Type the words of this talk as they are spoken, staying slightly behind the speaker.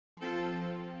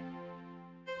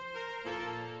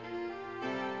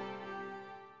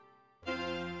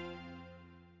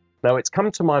Now, it's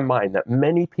come to my mind that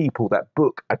many people that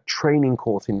book a training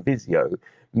course in Visio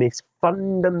miss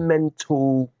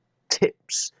fundamental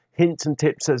tips, hints and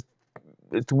tips as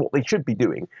to what they should be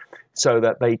doing so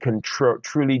that they can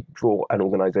truly draw an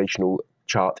organizational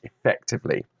chart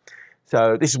effectively.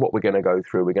 So this is what we're going to go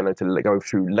through. We're going to go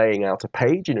through laying out a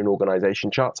page in an organization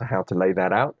chart, so how to lay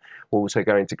that out. We're also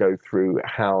going to go through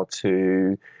how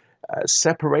to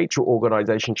separate your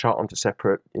organization chart onto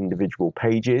separate individual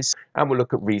pages, and we'll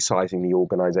look at resizing the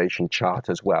organization chart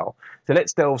as well. So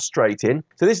let's delve straight in.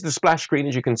 So this is the splash screen,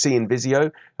 as you can see in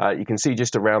Visio. You can see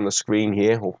just around the screen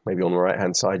here, or maybe on the right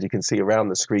hand side, you can see around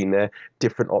the screen there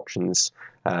different options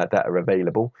that are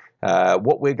available.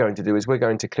 What we're going to do is we're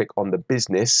going to click on the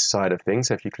business side of things.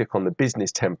 So if you click on the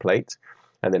business template,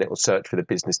 and then it will search for the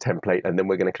business template, and then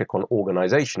we're going to click on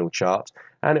organizational chart,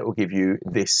 and it will give you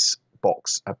this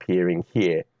box appearing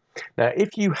here. Now,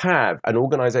 if you have an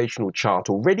organizational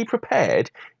chart already prepared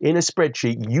in a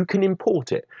spreadsheet, you can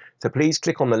import it. So please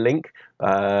click on the link,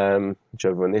 which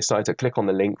over on this side, so click on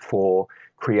the link for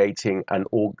creating an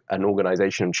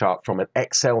organization chart from an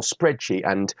Excel spreadsheet,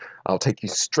 and I'll take you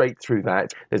straight through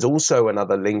that. There's also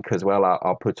another link as well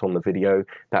I'll put on the video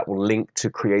that will link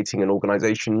to creating an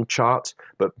organization chart,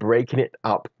 but breaking it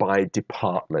up by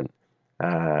department.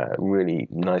 Really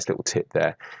nice little tip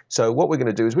there. So what we're going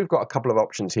to do is we've got a couple of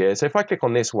options here. So if I click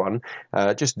on this one,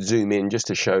 just zoom in just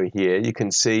to show here, you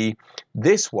can see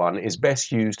this one is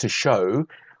best used to show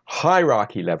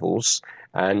hierarchy levels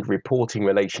and reporting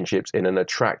relationships in an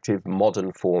attractive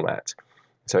modern format.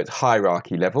 So it's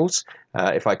hierarchy levels.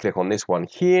 If I click on this one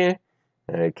here,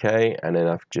 okay, and then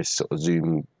I've just sort of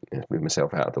move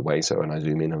myself out of the way, so when I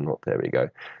zoom in, I'm not, there we go.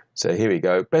 So here we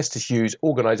go. Best to use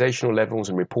organizational levels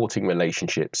and reporting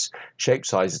relationships, shape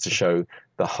sizes to show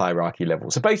the hierarchy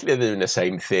levels. So basically they're doing the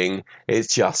same thing.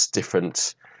 It's just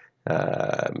different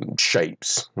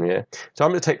shapes. Yeah. So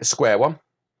I'm going to take the square one,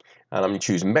 and I'm going to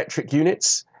choose metric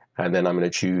units, and then I'm going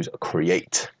to choose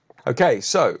create. Okay,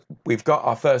 so we've got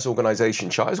our first organization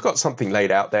chart. It's got something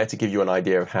laid out there to give you an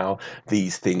idea of how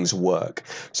these things work.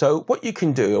 So what you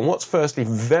can do, and what's firstly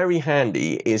very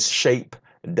handy, is shape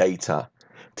data,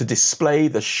 to display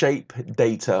the shape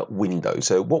data window.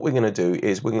 So what we're going to do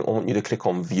is I want you to click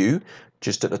on view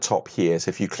just at the top here. So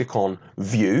if you click on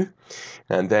view,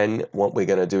 and then what we're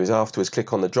going to do is afterwards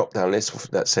click on the drop down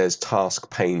list that says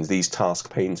task panes. These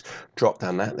task panes drop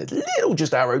down that little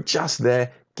just arrow just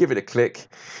there. Give it a click,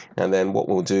 and then what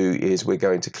we'll do is we're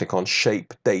going to click on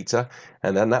shape data,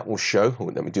 and then that will show,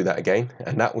 let me do that again,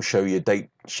 and that will show you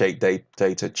shape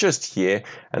data just here,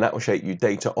 and that will show you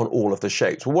data on all of the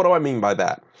shapes. Well, what do I mean by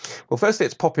that? Well, firstly,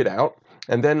 let's pop it out,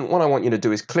 and then what I want you to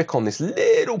do is click on this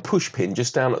little push pin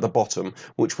just down at the bottom,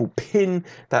 which will pin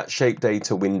that shape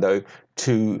data window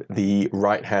to the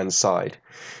right hand side.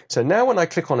 So now when I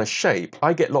click on a shape,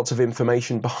 I get lots of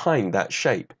information behind that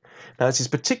shape. Now this is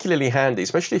particularly handy,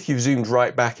 especially if you've zoomed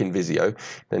right back in Visio.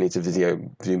 Don't need to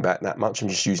zoom back that much. I'm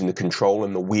just using the control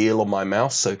and the wheel on my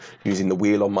mouse. So using the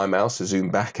wheel on my mouse to zoom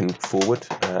back and forward,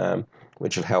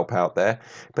 which will help out there.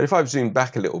 But if I've zoomed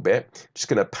back a little bit, just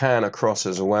going to pan across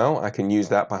as well. I can use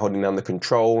that by holding down the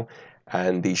control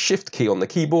and the shift key on the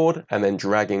keyboard, and then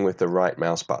dragging with the right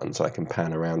mouse button so I can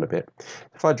pan around a bit.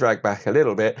 If I drag back a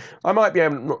little bit, I might be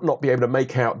able not be able to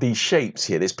make out these shapes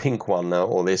here, this pink one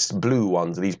or this blue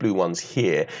ones, these blue ones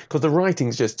here, because the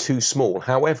writing's just too small.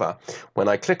 However, when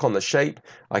I click on the shape,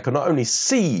 I can not only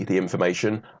see the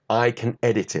information, I can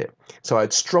edit it. So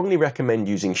I'd strongly recommend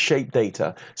using shape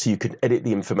data so you can edit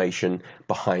the information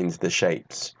behind the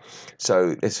shapes.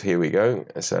 So here we go.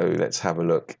 So let's have a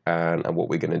look, and what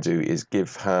we're going to do is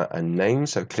give her a name.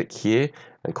 So click here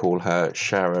and call her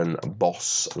Sharon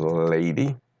Boss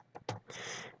Lady.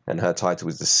 And her title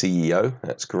is the CEO.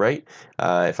 That's great.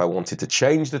 If I wanted to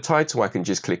change the title, I can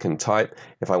just click and type.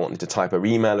 If I wanted to type her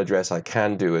email address, I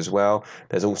can do as well.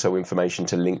 There's also information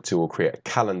to link to or create a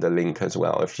calendar link as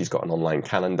well. If she's got an online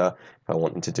calendar, if I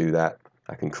wanted to do that,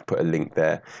 I can put a link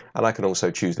there. And I can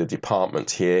also choose the department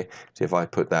here. So if I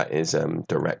put that as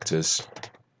directors.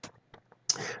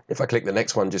 If I click the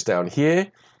next one just down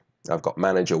here, I've got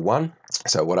manager 1.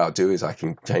 So what I'll do is I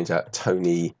can change that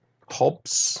Tony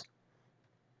Hobbs.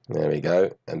 There we go,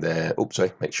 and there, oops,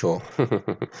 sorry, make sure,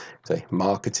 say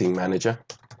marketing manager.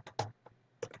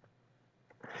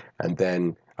 And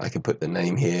then I can put the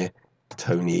name here,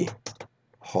 Tony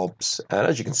Hobbs. And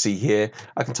as you can see here,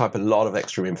 I can type a lot of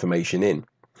extra information in.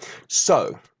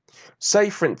 So, say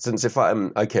for instance, if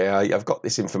I'm, okay, I've got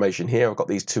this information here, I've got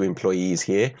these 2 employees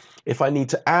here. If I need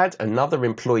to add another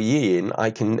employee in,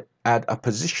 I can add a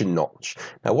position notch.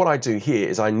 Now what I do here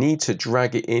is I need to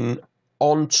drag it in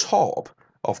on top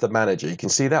of the manager. You can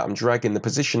see that I'm dragging the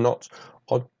position knot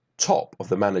on top of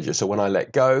the manager. So when I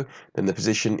let go, then the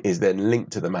position is then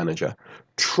linked to the manager.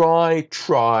 Try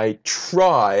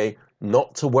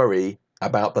not to worry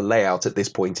about the layout at this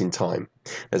point in time.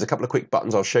 There's a couple of quick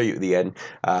buttons I'll show you at the end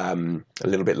a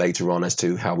little bit later on as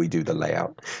to how we do the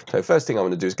layout. So first thing I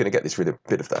want to do is going to get this rid of a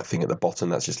bit of that thing at the bottom.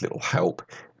 That's just a little help.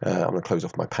 I'm going to close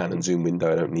off my pan and zoom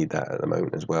window. I don't need that at the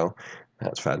moment as well.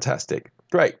 That's fantastic.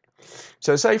 Great.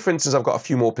 So say, for instance, I've got a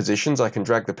few more positions. I can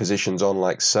drag the positions on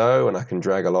like so, and I can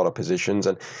drag a lot of positions.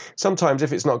 And sometimes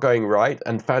if it's not going right,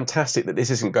 and fantastic that this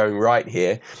isn't going right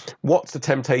here, what's the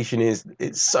temptation is,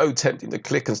 it's so tempting to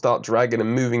click and start dragging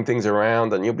and moving things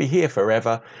around, and you'll be here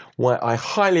forever. Well, I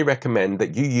highly recommend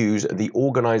that you use the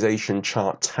Organization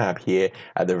Chart tab here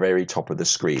at the very top of the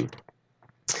screen.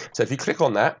 So if you click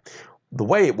on that, the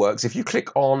way it works, if you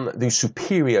click on the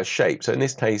superior shape, so in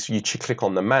this case, you click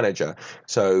on the manager,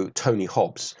 so Tony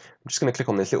Hobbs. I'm just going to click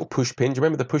on this little push pin. Do you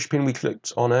remember the push pin we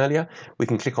clicked on earlier? We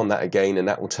can click on that again, and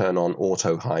that will turn on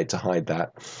auto hide to hide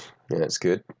that. Yeah, that's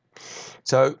good.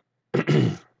 So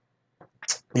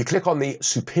you click on the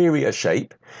superior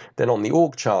shape, then on the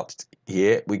org chart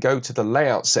here, we go to the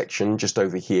layout section just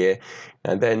over here,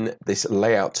 and then this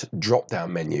layout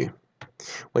drop-down menu.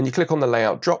 When you click on the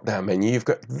layout drop-down menu, you've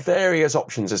got various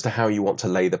options as to how you want to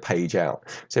lay the page out.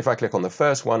 So if I click on the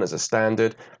first one as a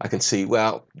standard, I can see,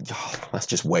 well, that's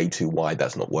just way too wide.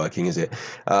 That's not working, is it?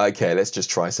 Okay, let's just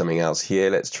try something else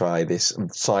here. Let's try this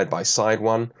side-by-side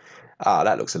one.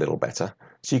 That looks a little better.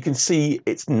 So you can see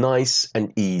it's nice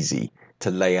and easy to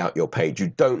lay out your page. You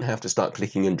don't have to start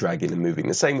clicking and dragging and moving.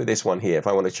 The same with this one here. If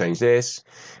I want to change this,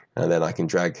 and then I can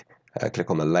drag,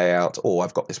 click on the layout, or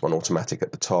I've got this one automatic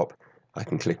at the top. I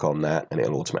can click on that and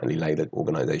it'll automatically lay the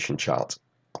organization chart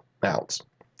out.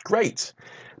 Great.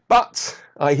 But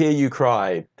I hear you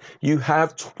cry. You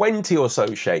have 20 or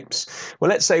so shapes. Well,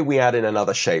 let's say we add in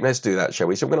another shape. Let's do that, shall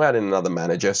we? So we're going to add in another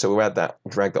manager. So we'll add that,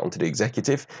 drag that onto the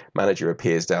executive. Manager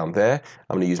appears down there.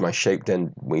 I'm going to use my shape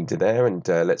window there, and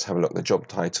let's have a look. The job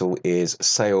title is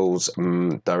Sales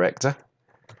Director.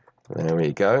 There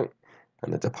we go.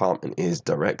 And the department is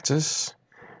Directors.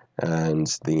 And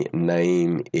the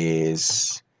name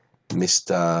is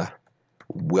Mr.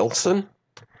 Wilson.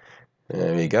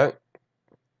 There we go.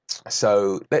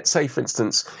 So let's say, for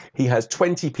instance, he has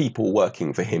 20 people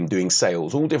working for him doing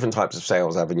sales, all different types of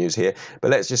sales avenues here. But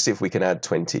let's just see if we can add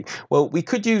 20. Well, we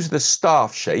could use the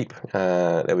staff shape.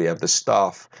 There we have the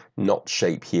staff knot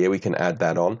shape here. We can add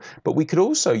that on. But we could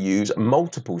also use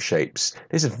multiple shapes.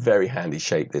 This is a very handy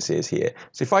shape, this is here.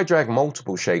 So if I drag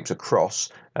multiple shapes across,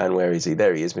 and where is he?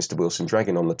 There he is, Mr. Wilson,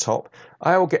 dragging on the top.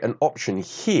 I will get an option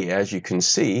here, as you can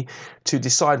see, to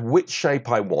decide which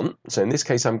shape I want. So in this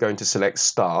case, I'm going to select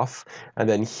staff. And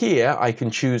then here, I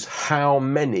can choose how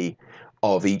many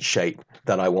of each shape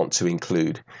that I want to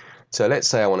include. So let's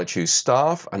say I want to choose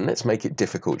staff, and let's make it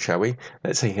difficult, shall we?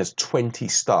 Let's say he has 20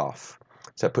 staff.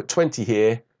 So put 20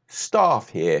 here, staff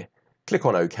here, click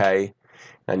on OK,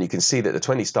 and you can see that the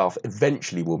 20 staff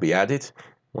eventually will be added.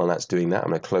 While that's doing that, I'm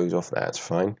going to close off that. It's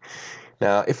fine.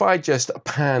 Now, if I just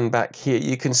pan back here,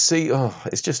 you can see,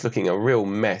 it's just looking a real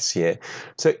mess here.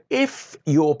 So if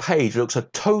your page looks a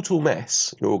total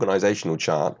mess, your organizational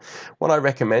chart, what I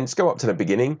recommend is go up to the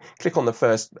beginning, click on the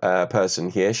first person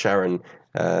here, Sharon.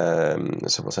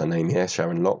 So what's her name here?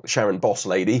 Sharon Boss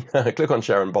Lady. Click on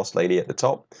Sharon Boss Lady at the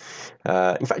top.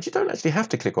 In fact, you don't actually have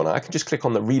to click on it. I can just click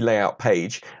on the relayout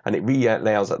page, and it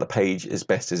relayouts out the page as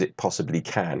best as it possibly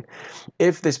can.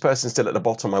 If this person's still at the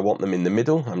bottom, I want them in the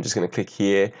middle. I'm just going to click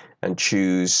here and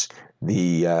choose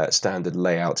the standard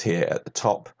layout here at the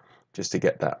top, just to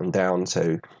get that one down.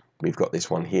 So we've got this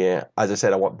one here. As I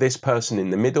said, I want this person in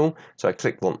the middle. So I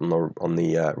click on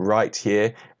the right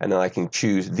here, and then I can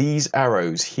choose these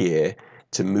arrows here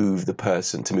to move the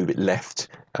person, to move it left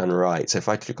and right. So if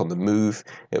I click on the move,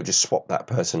 it'll just swap that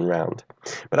person round.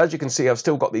 But as you can see, I've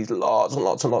still got these lots and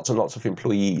lots and lots and lots of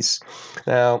employees.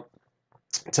 Now,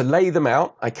 to lay them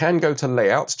out, I can go to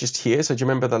layouts just here. So do you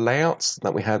remember the layouts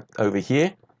that we had over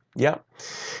here? Yeah.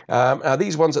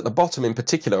 These ones at the bottom in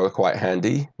particular are quite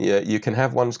handy. Yeah, you can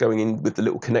have ones going in with the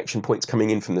little connection points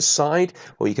coming in from the side,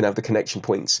 or you can have the connection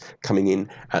points coming in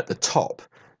at the top.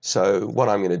 So what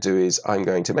I'm going to do is I'm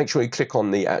going to make sure you click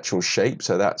on the actual shape.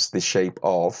 So that's the shape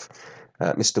of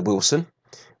Mr. Wilson.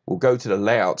 We'll go to the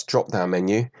layouts drop-down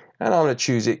menu, and I'm going to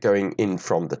choose it going in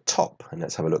from the top. And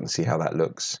let's have a look and see how that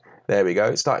looks. There we go.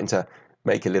 It's starting to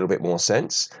make a little bit more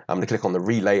sense. I'm going to click on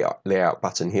the layout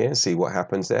button here and see what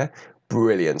happens there.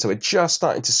 Brilliant. So we're just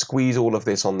starting to squeeze all of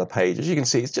this on the page. As you can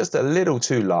see, it's just a little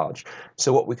too large.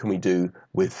 So what can we do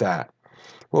with that?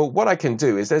 Well, what I can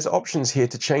do is there's options here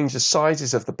to change the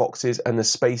sizes of the boxes and the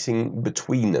spacing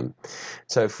between them.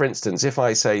 So for instance, if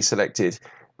I say selected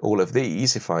all of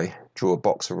these, if I draw a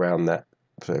box around that,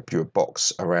 so draw a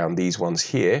box around these ones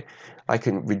here, I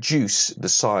can reduce the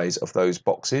size of those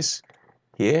boxes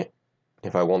here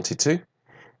if I wanted to.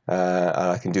 And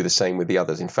I can do the same with the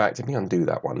others. In fact, let me undo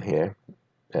that one here.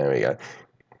 There we go.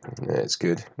 That's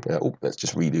good. Oh, let's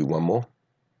just redo one more.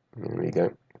 There we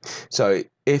go. So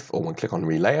if, or we'll click on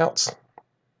Relayout.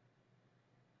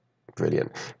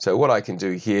 Brilliant. So what I can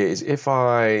do here is if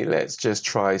let's just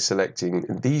try selecting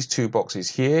these two boxes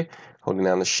here, holding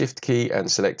down the Shift key and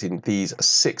selecting these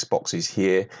 6 boxes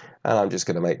here. And I'm just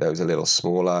going to make those a little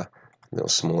smaller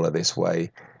this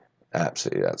way.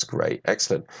 Absolutely, that's great.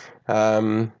 Excellent.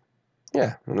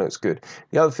 Yeah, that looks good.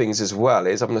 The other things as well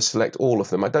is I'm going to select all of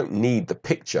them. I don't need the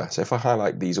picture. So if I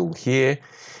highlight these all here,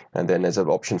 and then there's an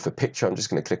option for picture, I'm just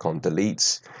going to click on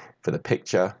Delete for the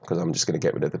picture, because I'm just going to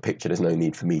get rid of the picture. There's no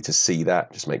need for me to see that.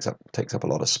 It just takes up a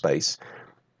lot of space.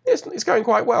 It's going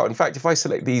quite well. In fact, if I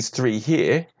select these 3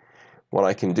 here, what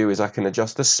I can do is I can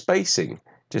adjust the spacing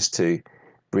just to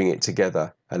bring it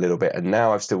together a little bit. And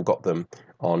now I've still got them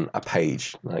on a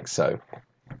page, like so.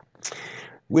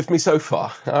 With me so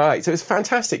far? All right, so it's a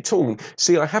fantastic tool.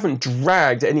 See, I haven't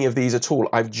dragged any of these at all.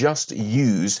 I've just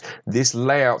used this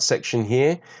layout section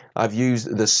here. I've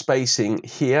used the spacing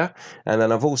here, and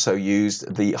then I've also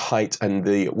used the height and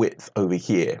the width over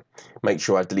here. Make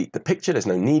sure I delete the picture. There's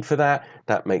no need for that.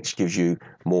 That gives you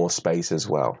more space as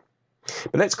well.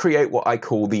 But let's create what I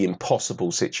call the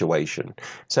impossible situation.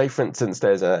 Say, for instance,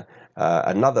 there's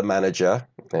another manager.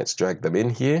 Let's drag them in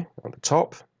here on the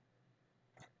top.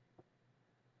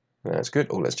 That's good.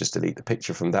 Oh, let's just delete the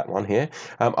picture from that one here.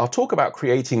 I'll talk about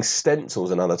creating stencils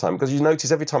another time, because you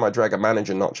notice every time I drag a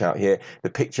manager notch out here,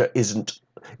 the picture is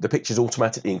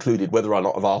automatically included whether or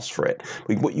not I've asked for it.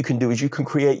 But what you can do is you can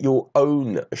create your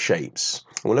own shapes.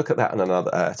 We'll look at that in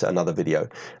another video.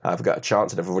 I've got a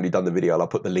chance, and if I've already done the video, I'll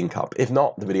put the link up. If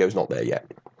not, the video's not there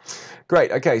yet.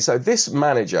 Great. Okay, so this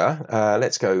manager,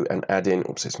 let's go and add in,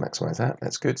 oops, let's maximize that.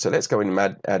 That's good. So let's go and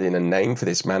add in a name for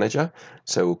this manager.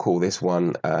 So we'll call this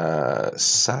one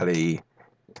Sally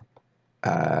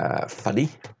Funny.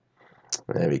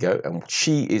 There we go. And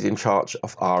she is in charge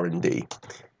of R&D.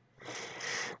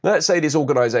 Let's say this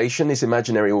organization, this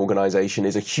imaginary organization,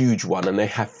 is a huge one, and they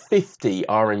have 50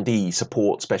 R&D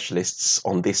support specialists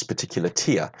on this particular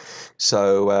tier.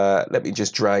 So let me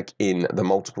just drag in the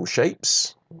multiple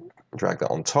shapes, drag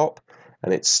that on top,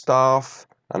 and it's staff,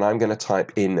 and I'm going to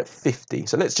type in 50.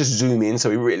 So let's just zoom in so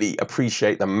we really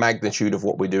appreciate the magnitude of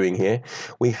what we're doing here.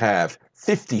 We have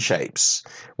 50 shapes.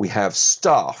 We have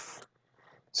staff.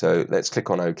 So let's click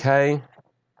on OK.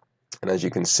 And as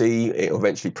you can see, it will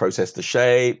eventually process the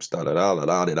shapes, talk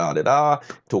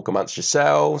amongst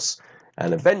yourselves,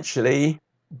 and eventually,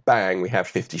 bang, we have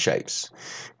 50 shapes.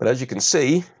 But as you can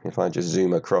see, if I just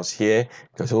zoom across here,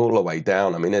 it goes all the way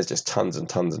down. I mean, there's just tons and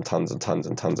tons and tons and tons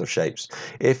and tons of shapes.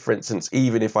 If, for instance,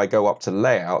 even if I go up to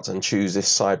layout and choose this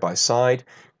side by side,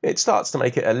 it starts to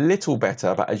make it a little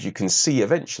better, but as you can see,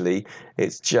 eventually,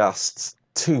 it's just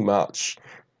too much.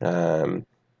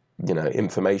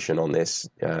 Information on this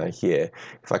here.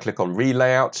 If I click on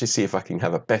relayout to see if I can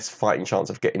have a best fighting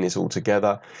chance of getting this all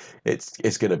together,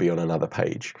 it's going to be on another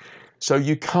page. So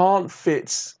you can't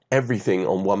fit everything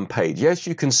on one page. Yes,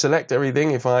 you can select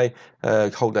everything if I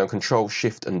hold down Control,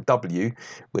 Shift, and W,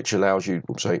 which allows you,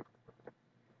 oops, sorry,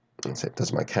 it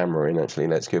does my camera in actually,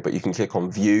 that's good, but you can click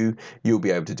on View, you'll be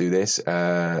able to do this,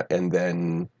 and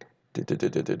then,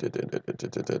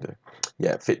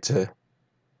 yeah, fit to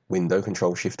window,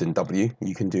 Control, Shift, and W.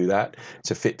 You can do that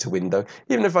to fit to window.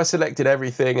 Even if I selected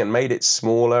everything and made it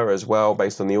smaller as well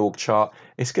based on the org chart,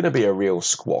 it's going to be a real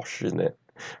squash, isn't it?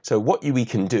 So what we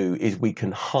can do is we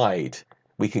can hide.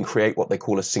 We can create what they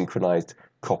call a synchronized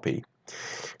copy.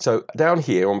 So down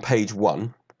here on page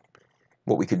 1,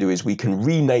 what we could do is we can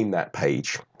rename that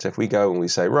page. So if we go and we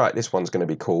say, right, this one's going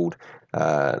to be called,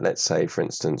 let's say, for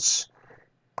instance,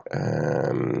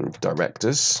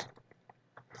 Directors.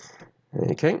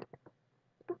 Okay,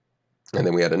 and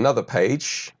then we add another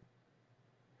page,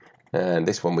 and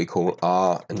this one we call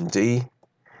R&D,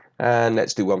 and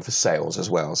let's do one for sales as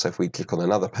well. So if we click on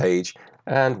another page,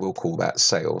 and we'll call that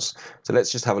sales. So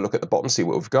let's just have a look at the bottom, see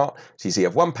what we've got. So you see, you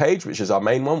have one page, which is our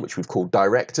main one, which we've called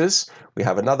Directors. We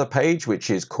have another page, which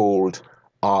is called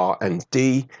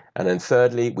R&D, and then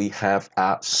thirdly we have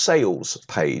our sales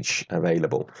page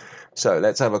available. So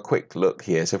let's have a quick look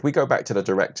here. So if we go back to the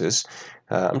directors,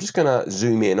 I'm just going to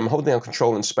zoom in. I'm holding down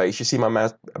Control and Space. You see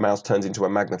my mouse turns into a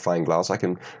magnifying glass. I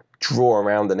can draw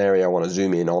around an area I want to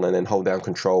zoom in on, and then hold down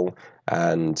Control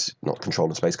and not Control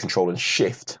and Space, Control and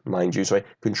Shift, mind you, sorry,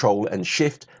 Control and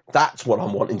Shift. That's what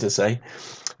I'm wanting to say.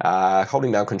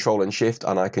 Holding down Control and Shift,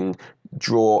 and I can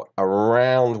draw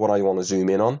around what I want to zoom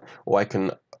in on, or I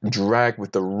can drag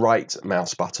with the right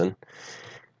mouse button.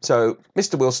 So,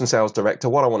 Mr. Wilson, Sales Director,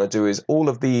 what I want to do is all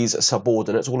of these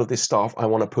subordinates, all of this stuff, I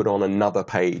want to put on another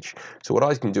page. So what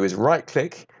I can do is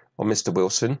right-click on Mr.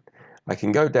 Wilson. I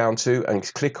can go down to and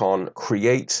click on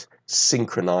Create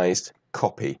Synchronized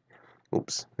Copy.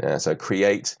 Oops. Yeah, so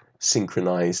Create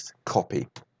Synchronized Copy.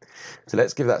 So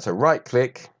let's give that a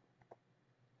right-click.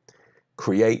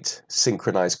 Create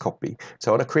synchronized copy. So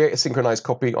I want to create a synchronized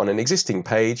copy on an existing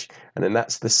page, and then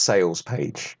that's the sales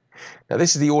page. Now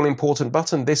this is the all-important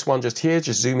button. This one just here,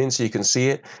 just zoom in so you can see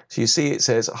it. So you see it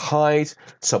says hide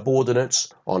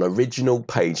subordinates on original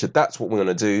page. So that's what we're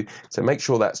going to do. So make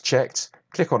sure that's checked.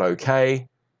 Click on OK.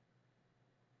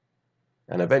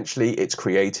 And eventually it's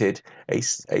created a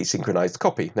synchronized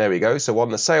copy. There we go. So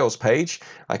on the sales page,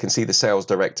 I can see the sales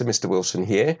director, Mr. Wilson,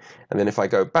 here. And then if I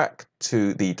go back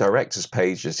to the directors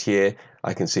page just here,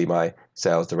 I can see my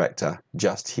sales director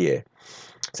just here.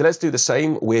 So let's do the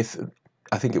same with,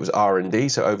 I think it was R&D.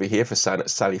 So over here for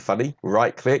Sally Funny,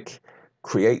 right click,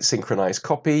 create synchronized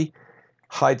copy,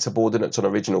 hide subordinates on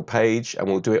original page, and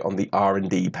we'll do it on the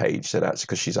R&D page. So that's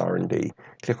because she's R&D.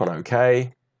 Click on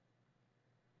OK.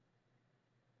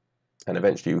 And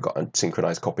eventually we've got a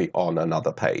synchronized copy on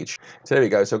another page. So there we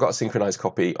go. So I've got a synchronized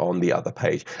copy on the other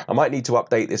page. I might need to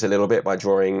update this a little bit by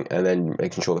drawing and then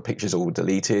making sure the picture's all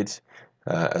deleted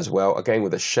as well. Again,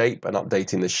 with the shape and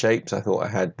updating the shapes, I thought I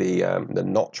had the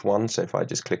notch one. So if I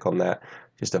just click on that,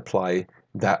 just apply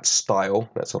that style,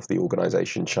 that's off the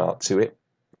organization chart, to it.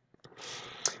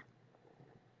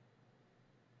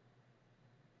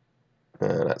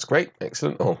 That's great.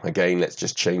 Excellent. Oh, again, let's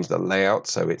just change the layout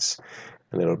so it's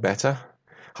a little better.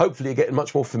 Hopefully you're getting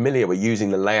much more familiar with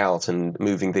using the layout and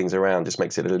moving things around. Just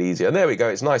makes it a little easier. And there we go.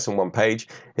 It's nice on one page.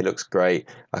 It looks great.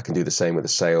 I can do the same with the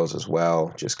sales as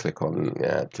well. Just click on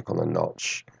the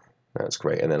notch. That's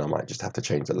great. And then I might just have to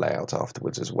change the layout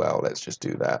afterwards as well. Let's just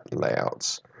do that.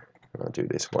 Layouts. And I'll do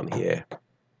this one here.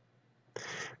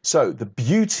 So the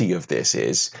beauty of this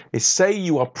is say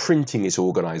you are printing this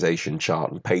organization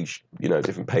chart and page,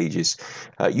 different pages.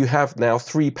 You have now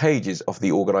 3 pages of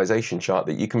the organization chart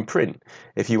that you can print.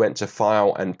 If you went to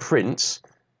File and Print,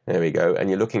 there we go, and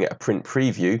you're looking at a print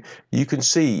preview, you can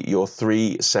see your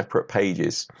 3 separate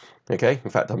pages. Okay,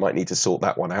 in fact, I might need to sort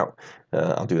that one out.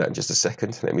 I'll do that in just a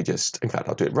second. Let me just, in fact,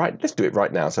 I'll do it right. Let's do it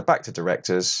right now. So back to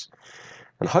directors,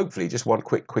 and hopefully just one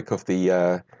quick of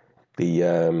the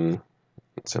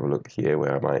let's have a look here.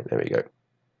 Where am I? There we go.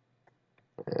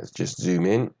 Let's just zoom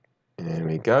in. There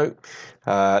we go.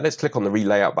 Let's click on the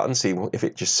relayout button, see if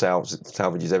it just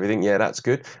salvages everything. Yeah, that's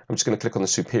good. I'm just going to click on the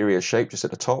superior shape just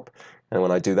at the top. And when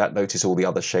I do that, notice all the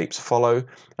other shapes follow.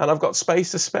 And I've got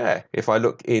space to spare. If I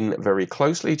look in very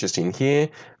closely, just in here,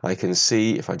 I can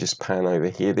see, if I just pan over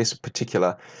here, this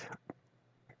particular,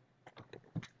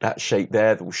 that shape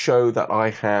there will show that I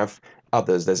have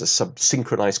others. There's a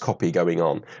synchronized copy going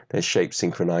on. There's shapes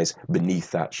synchronized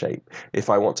beneath that shape. If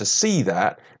I want to see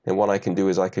that, then what I can do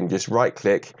is I can just right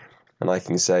click and I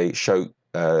can say show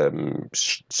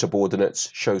subordinates,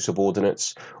 show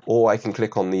subordinates, or I can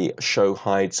click on the show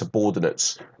hide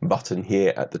subordinates button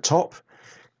here at the top.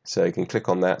 So you can click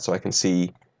on that so I can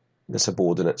see the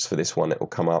subordinates for this one. It will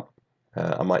come up.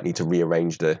 I might need to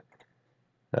rearrange the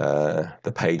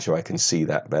page so I can see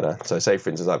that better. So say for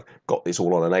instance I've got this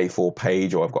all on an A4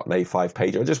 page, or I've got an A5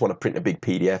 page, or I just want to print a big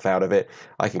PDF out of it.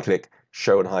 I can click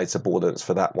show and hide subordinates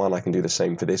for that one. I can do the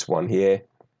same for this one here.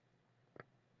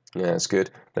 Yeah, that's good.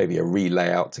 Maybe a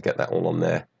relayout to get that all on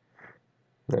there.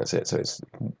 That's it. So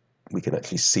we can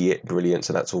actually see it. Brilliant.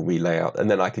 So that's all relayout,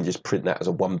 and then I can just print that as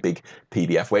a one big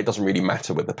PDF where it doesn't really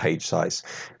matter with the page size.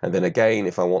 And then again,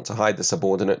 if I want to hide the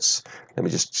subordinates, let me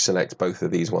just select both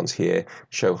of these ones here,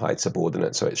 show hide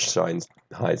subordinates, so it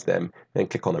hides them, then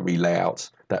click on a relayout.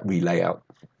 That relayout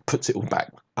puts it all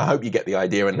back. I hope you get the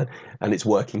idea and it's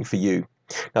working for you.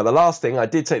 Now the last thing, I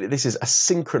did say that this is a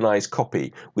synchronized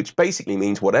copy, which basically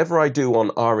means whatever I do on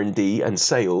R&D and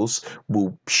sales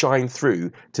will shine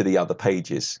through to the other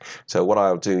pages. So what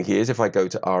I'll do here is if I go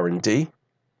to R&D,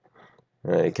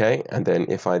 okay, and then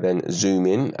if I then zoom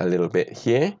in a little bit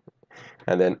here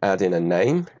and then add in a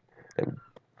name.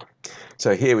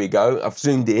 So here we go. I've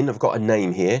zoomed in. I've got a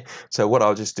name here. So what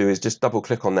I'll just do is just double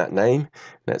click on that name.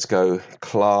 Let's go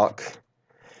Clark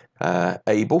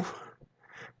Abel.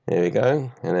 There we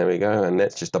go, and there we go, and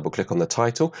let's just double click on the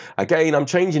title. Again, I'm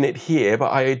changing it here,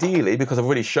 but ideally, because I've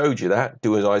already showed you that,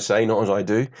 do as I say, not as I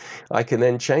do, I can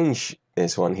then change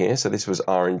this one here. So this was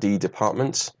R&D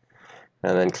department,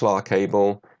 and then Clark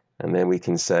Abel, and then we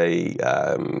can say,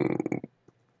 there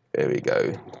we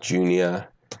go, junior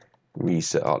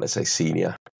research, oh, let's say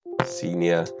senior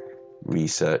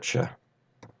researcher.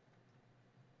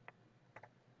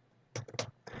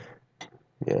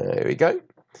 Yeah, there we go.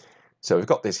 So we've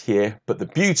got this here, but the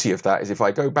beauty of that is if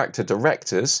I go back to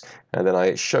directors and then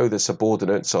I show the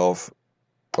subordinates of,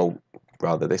 oh,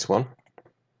 rather this one.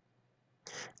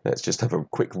 Let's just have a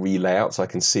quick relayout so I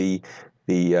can see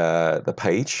the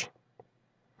page.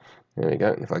 There we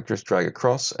go. If I just drag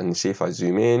across and see if I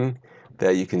zoom in,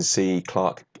 there you can see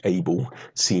Clark Abel,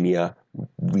 senior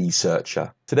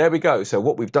researcher. So there we go. So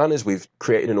what we've done is we've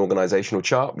created an organizational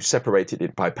chart. We've separated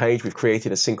it by page. We've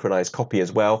created a synchronized copy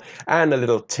as well, and a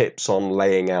little tips on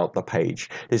laying out the page.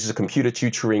 This is a computer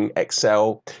tutoring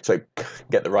Excel. So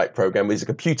get the right program. This is a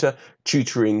computer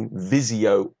tutoring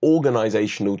Visio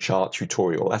organizational chart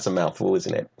tutorial. That's a mouthful,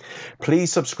 isn't it?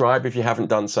 Please subscribe if you haven't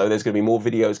done so. There's going to be more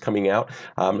videos coming out.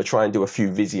 I'm going to try and do a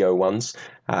few Visio ones.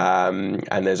 And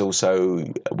there's also,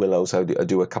 we'll also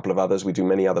do a couple of others. We do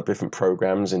many other different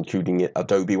programs, including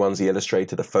Adobe ones, the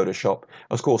Illustrator, the Photoshop,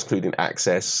 of course, including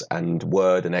Access and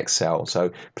Word and Excel.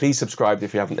 So please subscribe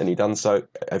if you haven't already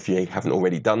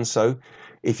done so.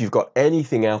 If you've got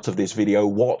anything out of this video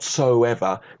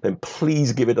whatsoever, then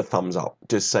please give it a thumbs up.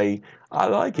 Just say, I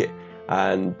like it.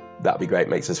 And that'd be great,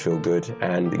 makes us feel good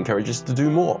and encourages us to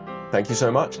do more. Thank you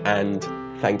so much, and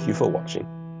thank you for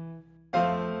watching.